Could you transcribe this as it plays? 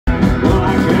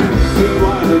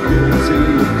they didn't see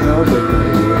it coming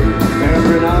anyway.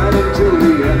 Every night until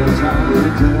the end of time we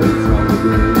return from the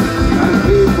grave. And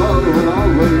people will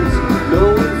always know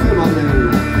and feel my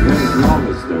name. As long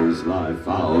as there's life,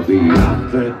 I'll be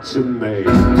out there to make.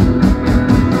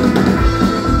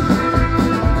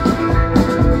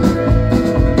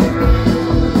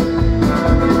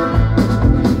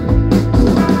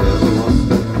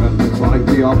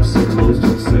 The opposite most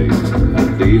insane,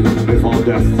 and even before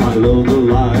death I love the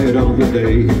light of the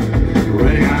day.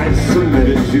 When I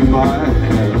submitted to my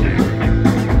hell,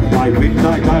 by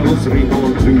midnight I was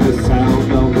reborn to the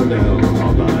sound of the knell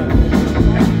of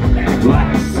a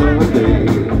black Sunday.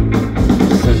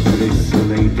 Centuries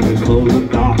later, a cold and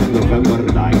dark November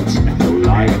night, the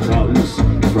light comes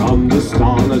from the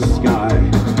starless sky.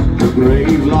 The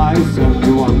grave lies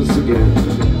empty once again,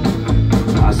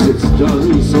 as it's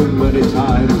done so many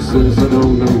times since I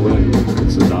don't know when.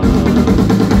 It's another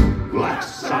black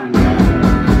Sunday.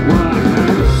 Well, I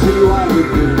can't see why we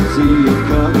couldn't see it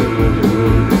coming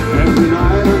anyway. Every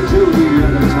night until the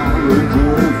end of time we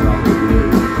return from the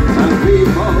grave. And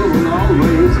people will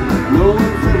always know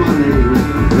and feel my name.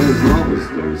 As long as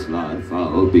there's life,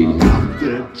 I'll be out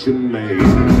there to make.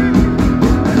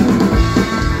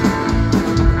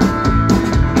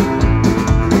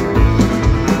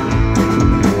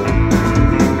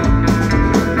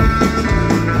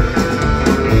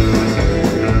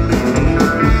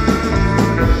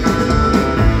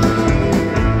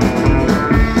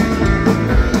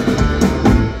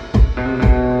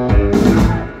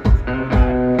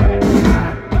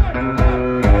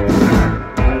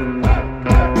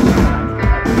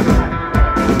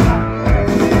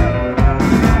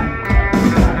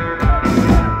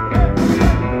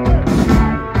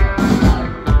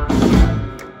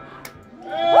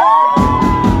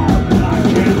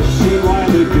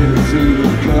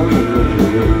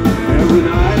 Every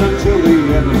night until the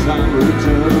end of time we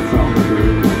return from the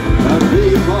grave. And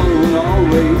people will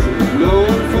always know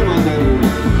and feel my name.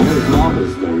 As long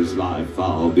as there's life,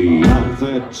 I'll be out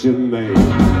there to make.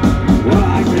 Well,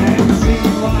 I can't see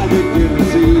why they didn't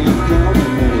see it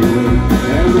coming anyway.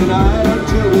 Every night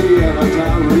until the end of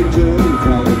time we return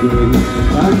from the grave.